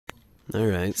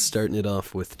Alright, starting it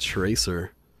off with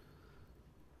Tracer.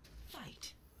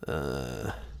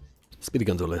 Speedy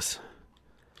Gonzales.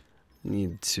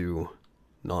 Need to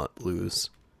not lose.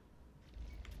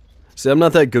 See, I'm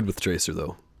not that good with Tracer,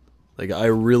 though. Like, I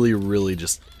really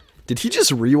just... Did he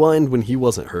just rewind when he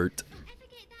wasn't hurt?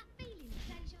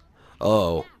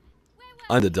 Oh.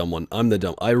 I'm the dumb one.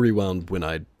 I rewound when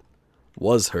I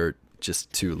was hurt,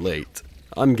 just too late.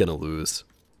 I'm gonna lose.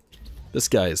 This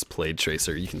guy has played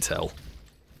Tracer, you can tell.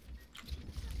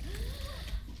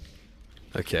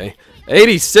 Okay.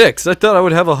 86! I thought I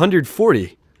would have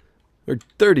 140. Or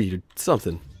 30 or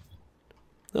something.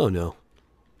 Oh no.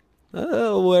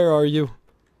 Oh, where are you?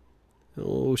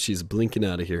 Oh, she's blinking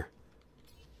out of here.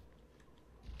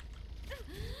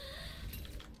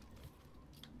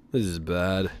 This is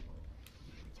bad.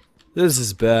 This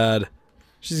is bad.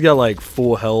 She's got like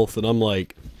full health and I'm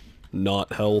like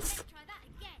not health.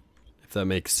 If that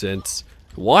makes sense.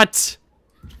 What?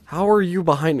 How are you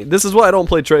behind me? This is why I don't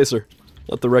play Tracer.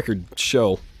 Let the record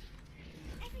show.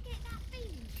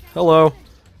 Hello.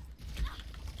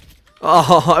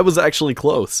 Oh, I was actually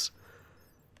close.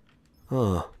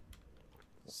 Huh.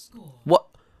 What?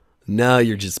 Now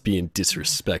you're just being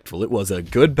disrespectful. It was a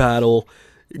good battle,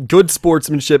 good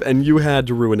sportsmanship, and you had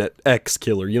to ruin it. X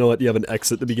killer. You know what? You have an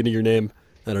X at the beginning of your name.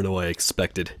 I don't know what I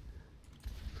expected.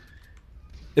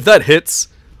 If that hits...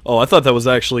 Oh, I thought that was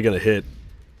actually gonna hit.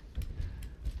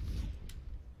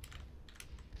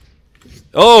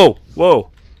 Oh!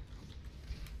 Whoa!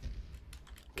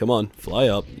 Come on, fly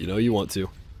up. You know you want to.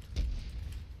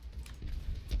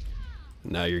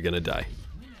 Now you're gonna die.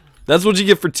 That's what you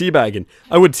get for teabagging.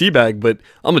 I would teabag, but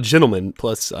I'm a gentleman.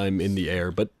 Plus, I'm in the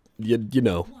air. But, you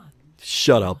know.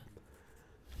 Shut up.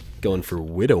 Going for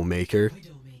Widowmaker.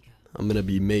 I'm gonna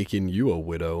be making you a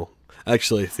widow.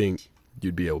 Actually, I think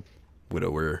you'd be a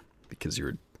widower. Because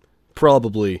you're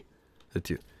probably a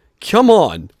two. Come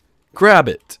on! Grab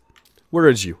it! Where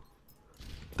is you?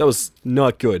 That was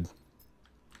not good.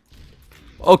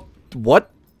 Oh, what?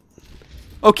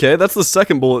 Okay, that's the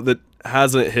second bullet that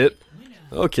hasn't hit.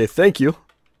 Okay, thank you.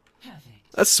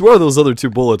 I swear those other two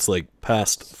bullets, like,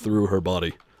 passed through her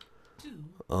body.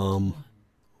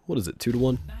 What is it, 2 to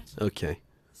 1? Okay.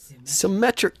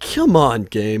 Symmetric, come on,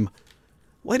 game.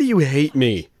 Why do you hate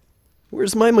me?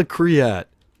 Where's my McCree at?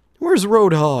 Where's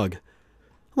Roadhog?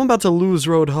 I'm about to lose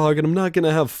Roadhog and I'm not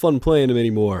gonna have fun playing him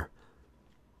anymore.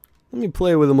 Let me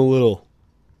play with him a little.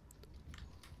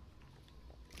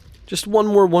 Just one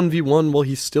more 1v1 while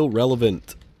he's still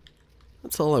relevant.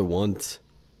 That's all I want.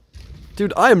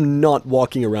 Dude, I am not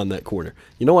walking around that corner.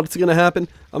 You know what's gonna happen?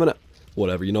 I'm gonna...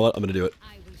 Whatever, you know what? I'm gonna do it.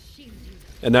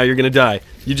 And now you're gonna die.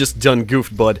 You just done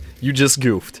goofed, bud. You just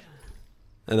goofed.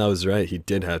 And I was right, he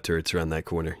did have turrets around that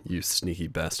corner. You sneaky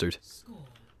bastard.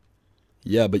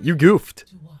 Yeah, but you goofed.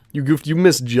 You goofed, you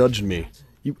misjudged me.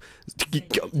 You...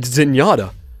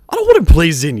 Zenyatta. I don't want to play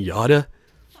Zenyatta.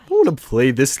 I don't want to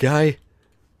play this guy.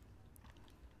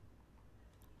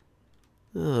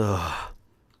 Ugh.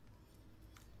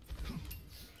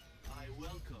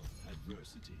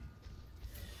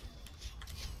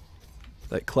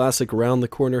 That classic round the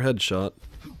corner headshot.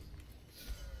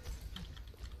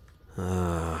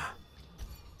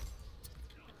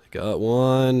 Got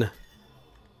one.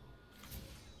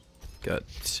 Got...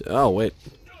 Oh, wait.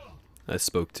 I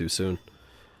spoke too soon.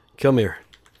 Come here.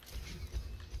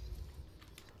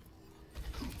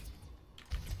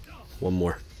 One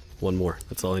more. One more.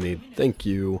 That's all I need. Thank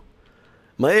you.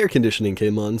 My air conditioning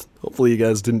came on. Hopefully you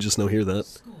guys didn't just now hear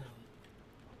that.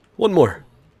 One more.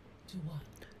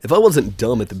 If I wasn't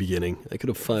dumb at the beginning, I could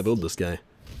have 5-0'd this guy.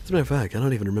 As a matter of fact, I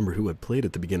don't even remember who I played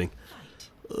at the beginning.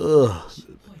 Ugh.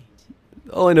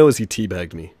 All I know is he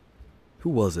teabagged me. Who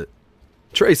was it?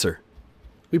 Tracer.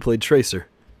 We played Tracer.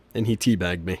 And he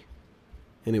teabagged me.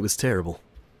 And it was terrible.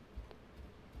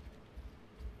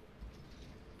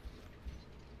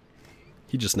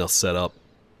 He just now set up.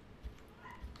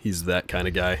 He's that kind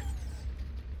of guy.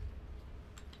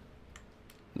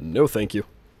 No thank you.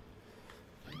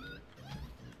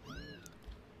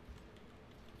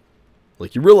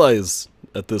 Like, you realize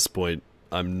at this point,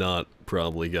 I'm not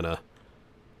probably gonna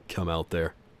come out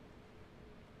there.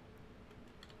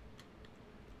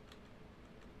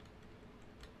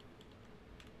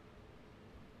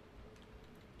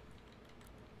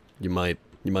 You might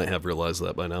have realized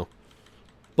that by now.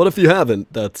 But if you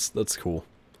haven't, that's cool.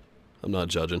 I'm not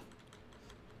judging.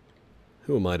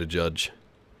 Who am I to judge?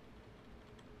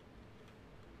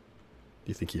 Do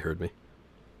you think he heard me?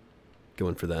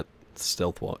 Going for that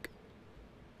stealth walk.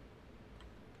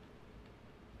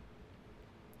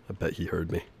 I bet he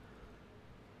heard me.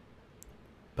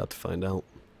 About to find out.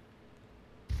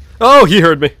 Oh, he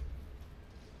heard me!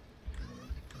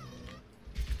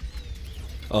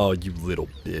 Oh, you little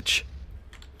bitch.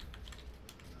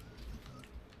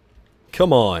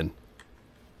 Come on.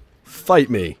 Fight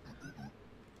me.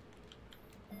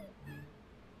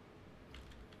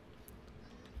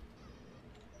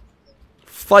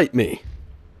 Fight me.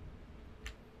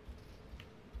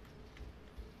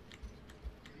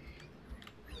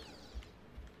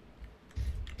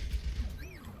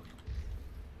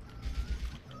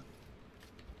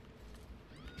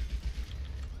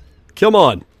 Come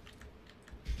on.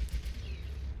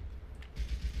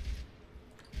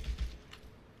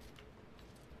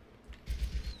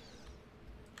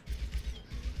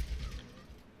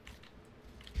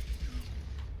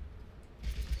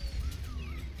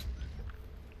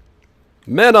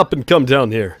 Man up and come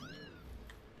down here.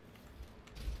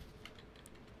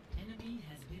 Enemy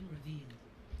has been revealed.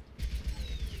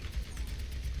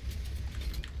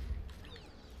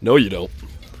 No, you don't.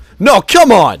 No,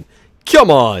 come on! Come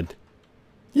on!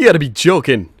 You gotta be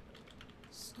joking.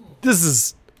 This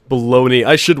is baloney.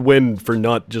 I should win for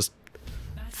not just...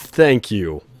 Thank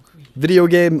you. Video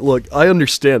game, look, I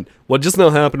understand. What just now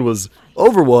happened was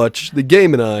Overwatch, the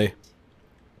game, and I...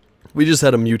 We just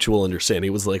had a mutual understanding.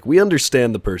 It was like, we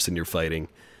understand the person you're fighting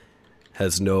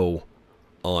has no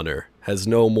honor, has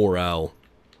no morale,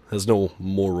 has no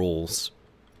morals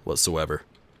whatsoever.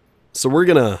 So we're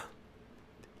gonna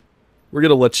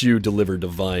let you deliver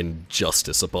divine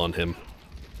justice upon him.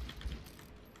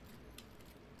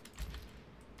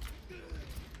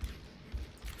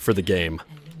 For the game.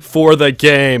 For the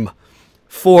game!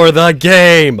 For the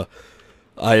game!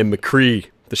 I am McCree,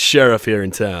 the sheriff here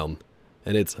in town.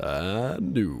 And it's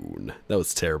noon. That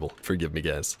was terrible. Forgive me,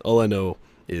 guys. All I know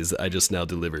is I just now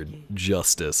delivered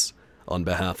justice on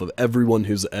behalf of everyone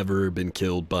who's ever been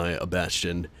killed by a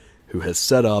Bastion who has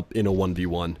set up in a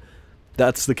 1v1.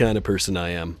 That's the kind of person I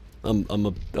am.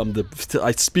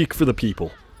 I speak for the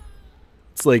people.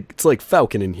 It's like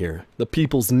Falcon in here. The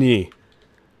people's knee.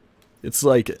 It's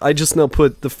like I just now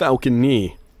put the Falcon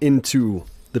knee into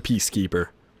the Peacekeeper.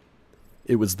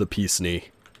 It was the peace knee.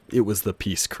 It was the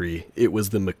Peace Cree. It was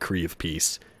the McCree of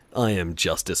peace. I am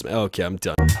justice. Okay, I'm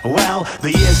done. Well,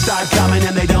 the years start coming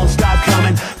and they don't stop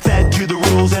coming. Fed to the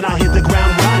rules and I hit the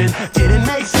ground running. Didn't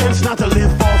make sense not to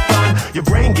live for fun. Your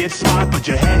brain gets smart, but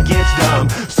your head gets dumb.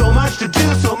 So